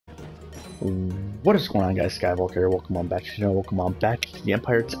What is going on, guys? SkiveWalker here. Welcome on back to the channel. Welcome on back to the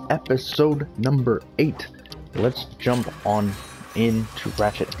Empire. It's episode number 8. Let's jump on into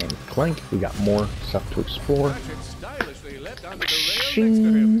Ratchet and Clank. We got more stuff to explore.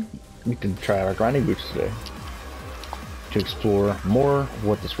 We can try out our grinding boots today to explore more of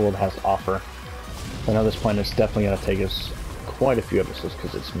what this world has to offer. I know this planet's definitely going to take us quite a few episodes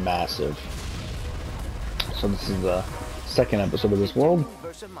because it's massive. So this is the second episode of this world.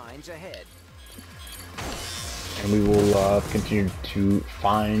 And we will continue to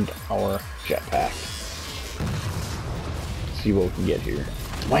find our jetpack. See what we can get here.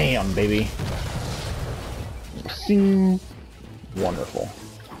 Wham, baby! Sing. Wonderful.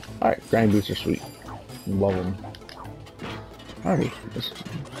 Alright, grinding boots are sweet. Love them. Alrighty, let's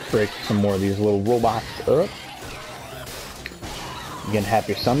break some more of these little robots up. Again,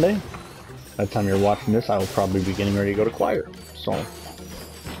 happy Sunday. By the time you're watching this, I will probably be getting ready to go to choir. So,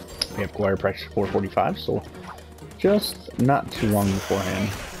 we have choir practice at 4:45, so just not too long beforehand.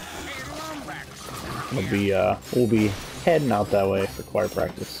 We'll be heading out that way for choir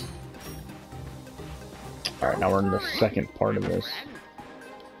practice. Alright, now we're in the second part of this.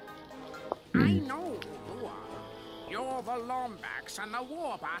 I know who you are. You're the Lombax and the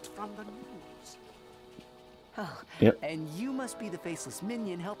Warbot from the news. Oh, yep. And you must be the faceless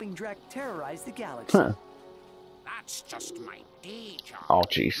minion helping Drek terrorize the galaxy. Huh. That's just my day job. Oh,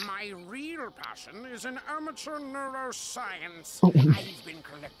 jeez. My real passion is in amateur neuroscience. I've been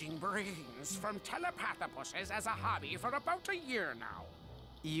collecting brains from telepathopuses as a hobby for about a year now.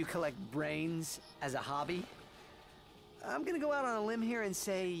 You collect brains as a hobby? I'm gonna go out on a limb here and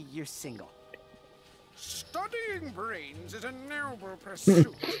say you're single. Studying brains is a noble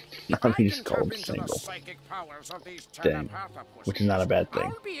pursuit. Now he's I can called tap into single. the psychic powers of these Dang. telepathopuses. Which is not a bad thing.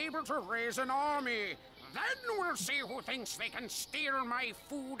 I'll be able to raise an army. Then we'll see who thinks they can steal my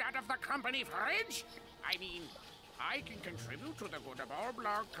food out of the company fridge. I mean, I can contribute to the good of all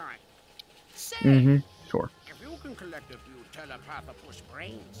blogkind. Say, Sure. if you can collect a few telepathopus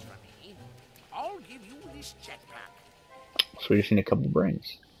brains for me, I'll give you this jetpack. So we just need a couple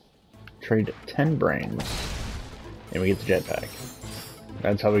brains. Trade 10 brains. And we get the jetpack.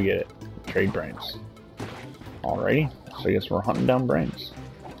 That's how we get it. Trade brains. Alrighty. So I guess we're hunting down brains.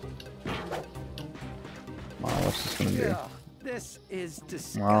 Wow, what's this gonna do? This is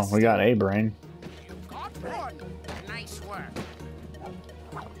disgusting. Well, we got a brain. You got one. Nice work.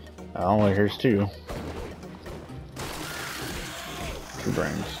 Oh, well, here's 2. 2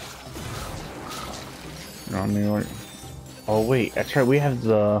 brains. No, I mean, what? Oh wait, that's right. We have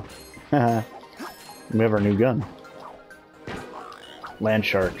the. We have our new gun. Land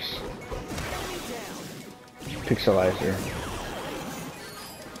sharks. Pixelizer.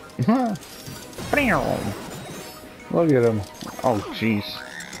 Look at him. Oh jeez,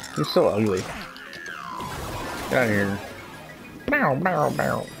 he's so ugly. Get out of here.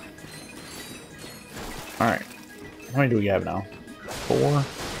 Alright. How many do we have now? 4?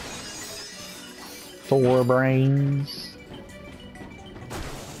 4 brains.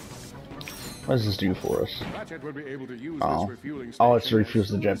 What does this do for us? Ratchet will be able to use Oh. this refueling Oh, it's to station refuse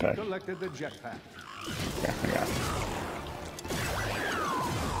the as soon as he jetpack. collected the jetpack. Yeah, I got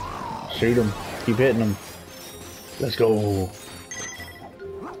it. Shoot him. Keep hitting him. Let's go.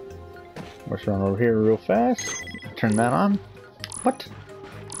 Let's run over here real fast. Turn that on. What?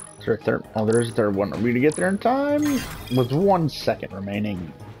 Is there a third? Oh, there is a third one. Are we to get there in time? With 1 second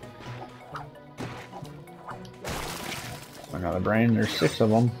remaining. Another brain. There's 6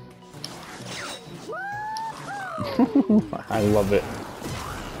 of them. I love it.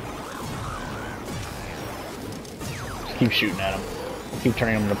 Just keep shooting at him. Keep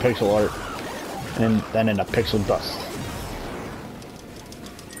turning him into pixel art. And then into pixel dust.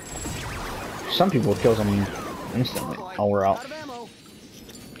 Some people kill them instantly. Oh, we're out.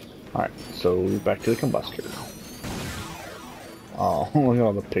 Alright, so back to the combustor. Oh, look at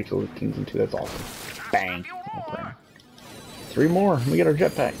all the pixels it turns into. That's awesome. Bang. Okay. 3 more. We get our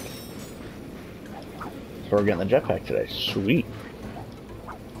jetpack. So we're getting the jetpack today. Sweet.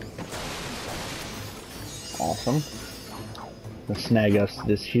 Awesome. Let's snag us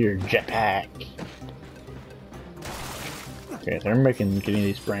this here jetpack. Okay, they're getting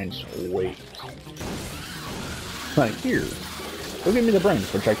these brains. Wait. Like, here. Go give me the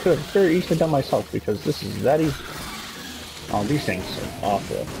brains, which I could have very easily done myself because this is that easy. Oh, these things are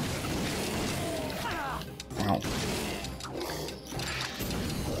awful. Wow.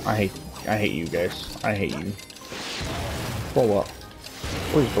 I hate you guys. I hate you. Blow up.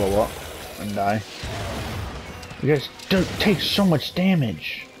 Please blow up and die. You guys don't take so much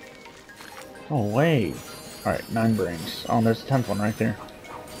damage. No way. Alright, 9 brains. Oh, there's the 10th one right there.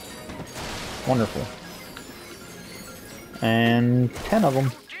 Wonderful. And 10 of them.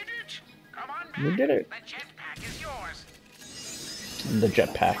 Did it? Come on back. We did it. The jetpack is yours. The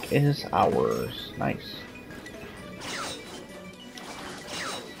jetpack is ours. Nice.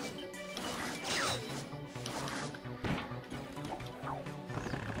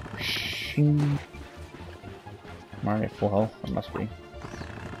 Shing. Alright, full health. That must be. A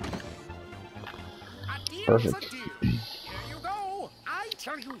deal's Perfect. a deal. Here you go. I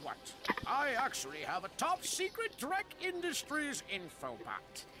tell you what. I actually have a top secret Drek Industries info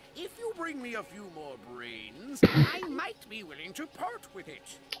pact. If you bring me a few more brains, I might be willing to part with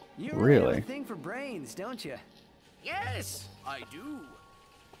it. You Really? have a thing for brains, don't you? Yes, I do.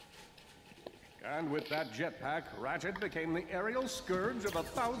 And with that jetpack, Ratchet became the aerial scourge of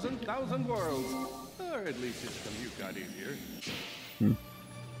 1,000 worlds. Or at least his commute got easier.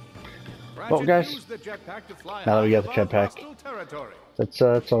 Ratchet Well, guys, used the jetpack to fly now that we got the above jetpack, hostile territory. that's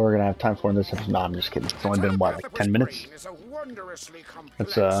all we're gonna have time for in this episode. No, I'm just kidding. It's only been what, like 10 minutes? Brain is a wondrously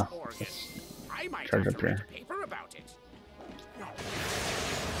complex Let's organ. I might charge have up to write here. a paper about it.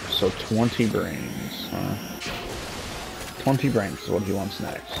 So 20 brains, huh? 20 brains is what he wants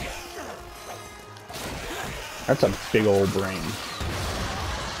next. That's a big old brain.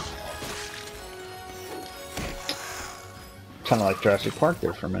 Kind of like Jurassic Park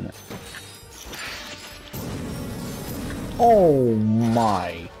there for a minute. Oh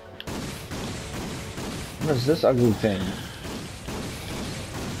my! What is this ugly thing?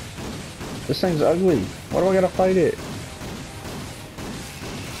 This thing's ugly. Why do I gotta fight it?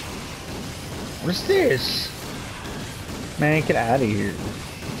 What is this? Man, get out of here.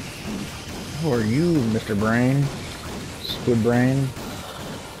 Who are you, Mr. Brain? Squid Brain?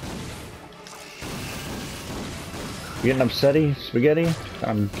 You getting upsetty, Spaghetti?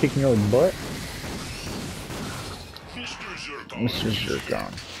 I'm kicking your butt? Mr.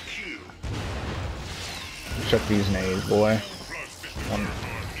 Zircon. Check these nades, boy.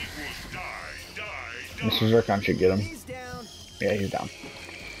 Mr. Zircon should get him. He's down. Yeah, he's down.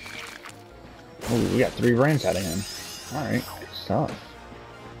 Ooh, we got 3 brains out of him. Alright, good stuff.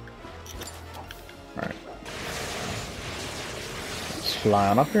 Alright. Let's fly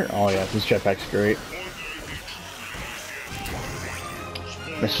on up here. Oh yeah, this jetpack's great.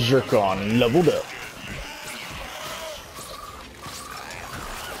 Mr. Zircon leveled up.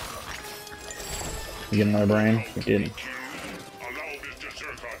 You get another brain? We did. Allow Mr.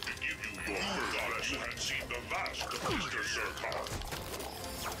 Zircon to give you your first thought you had seen the last of Mr. Zircon.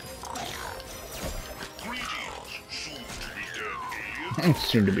 Greetings, soon to be dead aliens.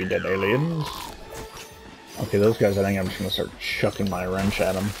 Soon to be dead aliens. Okay, those guys, I think I'm just gonna start chucking my wrench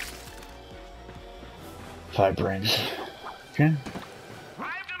at them. 5 brains. Okay. I've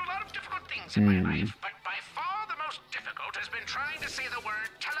done a lot of difficult things in my life, but by far the most difficult has been trying to say the word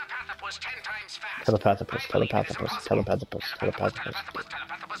telepathopus 10 times fast. Telepathopus, telepathopus, telepathopus, telepathopus.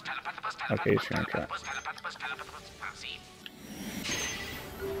 Okay, sure, okay.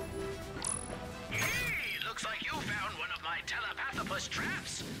 Hey, looks like you found one of my telepathopus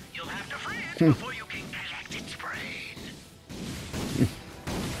traps. You'll have to free it before you can collect its brain.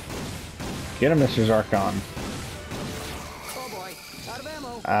 Get him, Mr. Zarkon. Oh boy, out of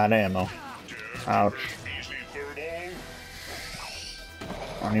ammo. Out of ammo. Ouch. Easy furball.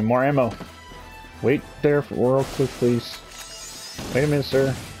 I need more ammo. Wait there for real quick, please. Wait a minute,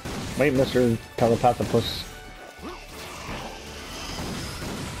 sir. Wait, Mr. Telepathopus.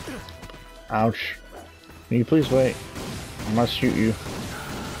 Ouch. Can you please wait? I must shoot you.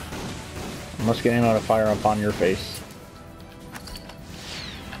 I must get ammo to fire upon your face.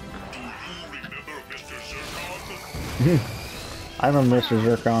 Do you remember Mr. Zircon? I remember Mr.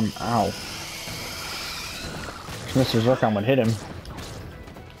 Zircon. Ow. Mr. Zircon would hit him.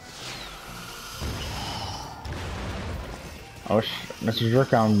 I wish Mr.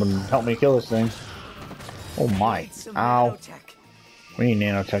 Zircon would help me kill this thing. Oh my. Some Ow. nanotech. We need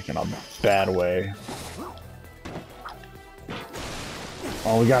nanotech in a bad way.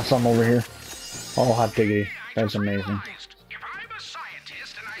 Oh, we got some over here. Oh, hot diggity. That's amazing. If I'm a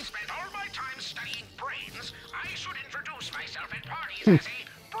scientist and I spent all my time studying brains, I should introduce myself at parties as a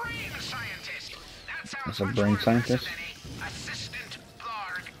brain scientist. That sounds As a much brain more scientist? impressive than a assistant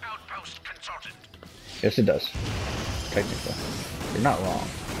Blarg outpost consultant. Yes, it does. Technically. You're not wrong.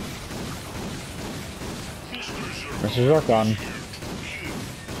 Mr. Zircon.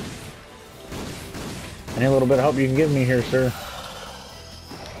 Any little bit of help you can give me here, sir.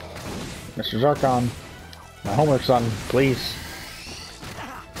 Mr. Zarkon. My homework, son. Please.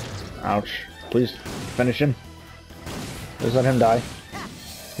 Ouch. Please finish him. Please let him die.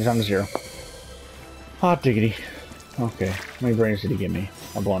 He's on 0. Hot diggity. Okay. How many brains did he give me?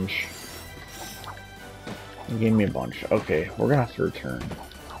 A bunch. He gave me a bunch. Okay, we're gonna have to return.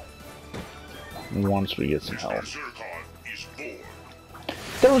 Once we get some help. Mr. Zircon is bored.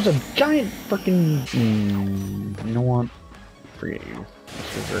 There was a giant freaking. You know what? Forget you,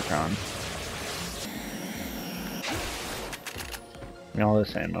 Mr. Zircon. Give me all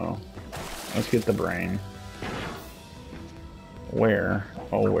this ammo. Let's get the brain. Where?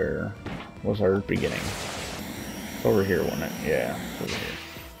 Oh, where was our beginning? It's over here, wasn't it? Yeah, it's over here.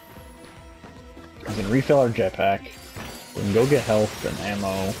 We can refill our jetpack. We can go get health and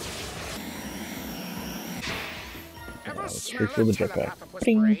ammo. Let's refill the jetpack.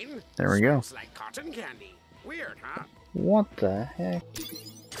 Ding. There we go. Like cotton candy. Weird, huh? What the heck?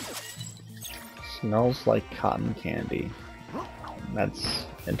 Smells like cotton candy. That's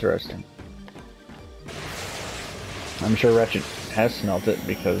interesting. I'm sure Ratchet has smelt it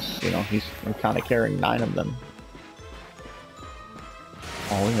because, you know, he's kind of carrying 9 of them.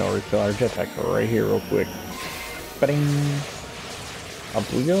 Oh, we know, refill our jetpack right here real quick. Ba-ding! Up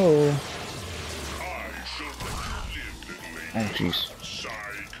we go! Oh, jeez.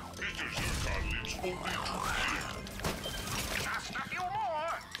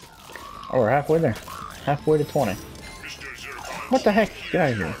 Oh, we're halfway there. Halfway to 20. What the heck? Get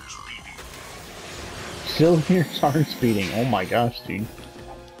out of here. Still here, aren't speeding. Oh my gosh, dude.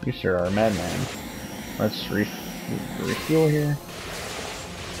 You sure are a madman. Let's refuel here.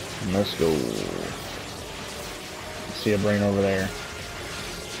 And let's go. See a brain over there.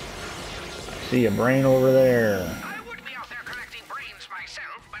 See a brain over there. I would be out there collecting brains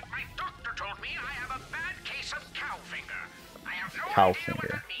myself, but my doctor told me I have a bad case of cow finger. I have no Cow idea what finger.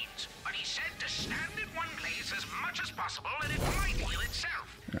 that means, but he said to stand in one place as much as possible and it might heal itself.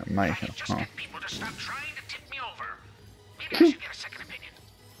 Might, I just huh? get people to stop trying to tip me over. Maybe I should get a second opinion.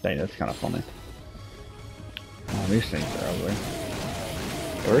 Dang, that's kind of funny. Oh, these things are ugly.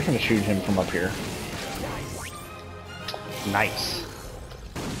 We're just gonna shoot him from up here. Nice.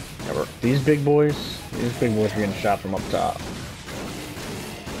 Yeah, these big boys are getting shot from up top.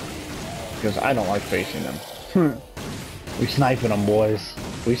 Because I don't like facing them. We sniping them, boys.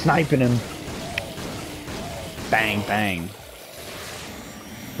 We sniping him. Bang, bang.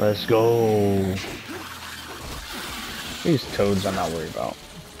 Let's go. These toads I'm not worried about.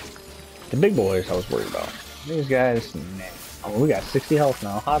 The big boys I was worried about. These guys, nah. Oh, we got 60 health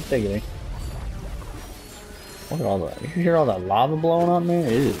now. Hot diggity. Look at all that. You hear all that lava blowing on there?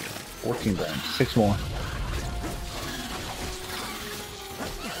 It is 14 brains. 6 more.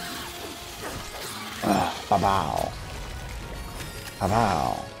 Ba-bow.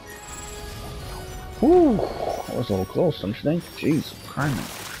 Ba-bow. Whew. That was a little close, don't you think? Jeez, crying.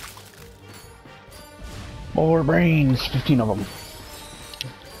 More brains. 15 of them.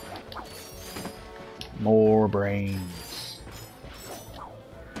 More brains.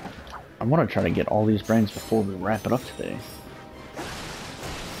 I want to try to get all these brains before we wrap it up today.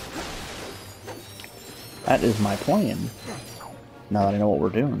 That is my plan. Now that I know what we're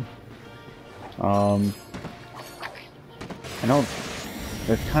doing. I know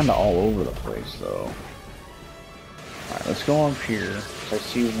they're kind of all over the place, though. Alright, let's go up here. I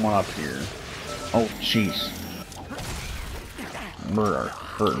see one up here. Oh, jeez. We're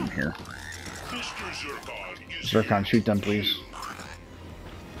hurting here. Zircon, shoot them, please.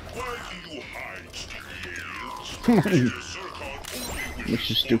 Why do you hide, aliens? Let's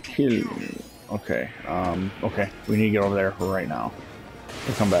just do kill. Okay, okay. We need to get over there right now.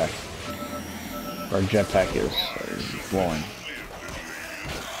 We'll come back. Our jetpack is blowing.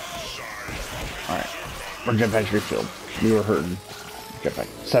 Alright. Our jetpack's refilled. We were hurting. Jetpack.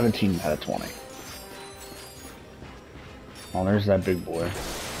 17 out of 20. Oh, there's that big boy.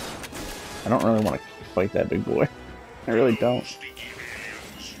 I don't really want to fight that big boy. I really don't.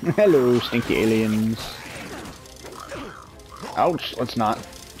 Hello, stinky aliens. Ouch, let's not.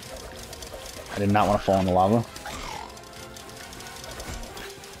 I did not want to fall in the lava.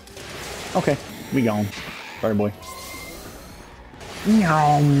 Okay, we gone. Sorry, boy.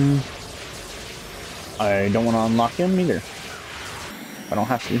 I don't want to unlock him either. I don't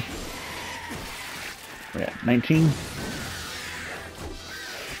have to. We're at 19.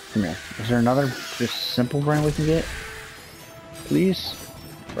 Come here. Is there another just simple brain we can get? Please?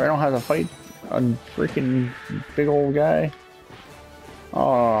 Where I don't have to fight a freaking big old guy?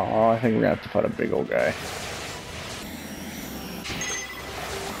 Oh, I think we're gonna have to fight a big old guy.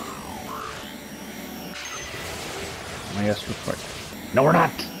 I guess we're fighting. No, we're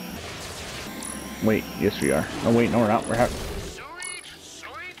not! Wait, yes we are. No, wait, no, we're not. We're having.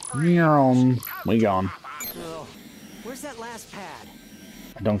 We gone. Oh, where's that last pad?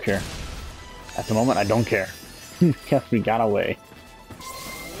 I don't care. At the moment, I don't care. Because we got away.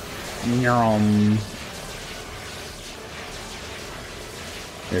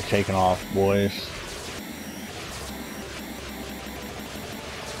 You're taking off, boys.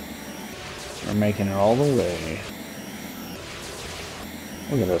 We're making it all the way.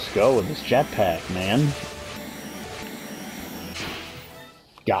 Look at us go with this jetpack, man.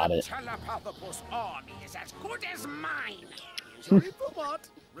 Got it. Telepathopus army is as good as mine. Sorry for what?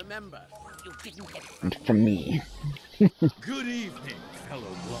 Remember, you didn't get it From me. Good evening,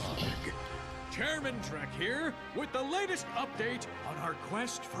 fellow blog. Chairman Trek here with the latest update on our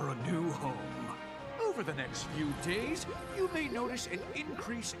quest for a new home. Over the next few days, you may notice an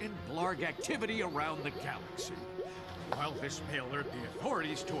increase in blarg activity around the galaxy. While this may alert the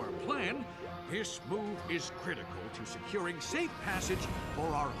authorities to our plan, this move is critical to securing safe passage for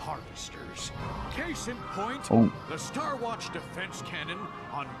our harvesters. Case in point, the Star Watch defense cannon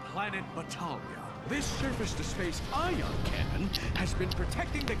on planet Batalia. This surface-to-space ion cannon has been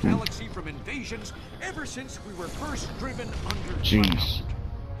protecting the galaxy from invasions ever since we were first driven underground. Jeez.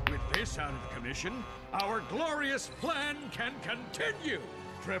 With this out of commission, our glorious plan can continue.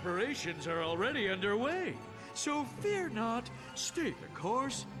 Preparations are already underway, so fear not, stay the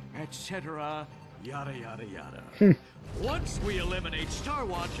course, etc., yada yada yada. Once we eliminate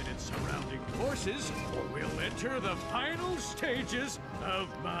Starwatch and its surrounding forces, we'll enter the final stages of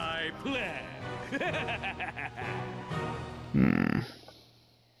my plan.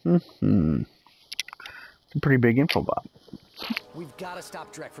 It's a pretty big info bomb. We've got to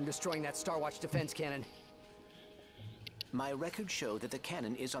stop Drek from destroying that Star Watch defense cannon. My records show that the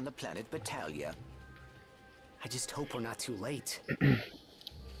cannon is on the planet Batalia. I just hope we're not too late.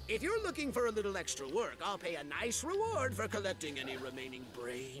 If you're looking for a little extra work, I'll pay a nice reward for collecting any remaining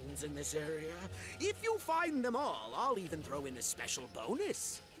brains in this area. If you find them all, I'll even throw in a special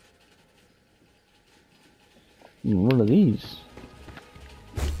bonus. What are these?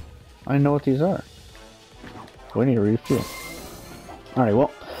 I know what these are. We need to refuel. Alright,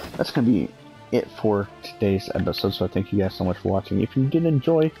 well, that's going to be it for today's episode, so thank you guys so much for watching. If you did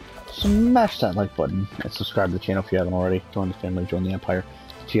enjoy, smash that like button and subscribe to the channel if you haven't already. Join the family, join the Empire.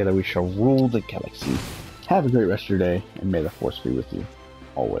 Together we shall rule the galaxy. Have a great rest of your day, and may the Force be with you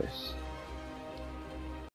always.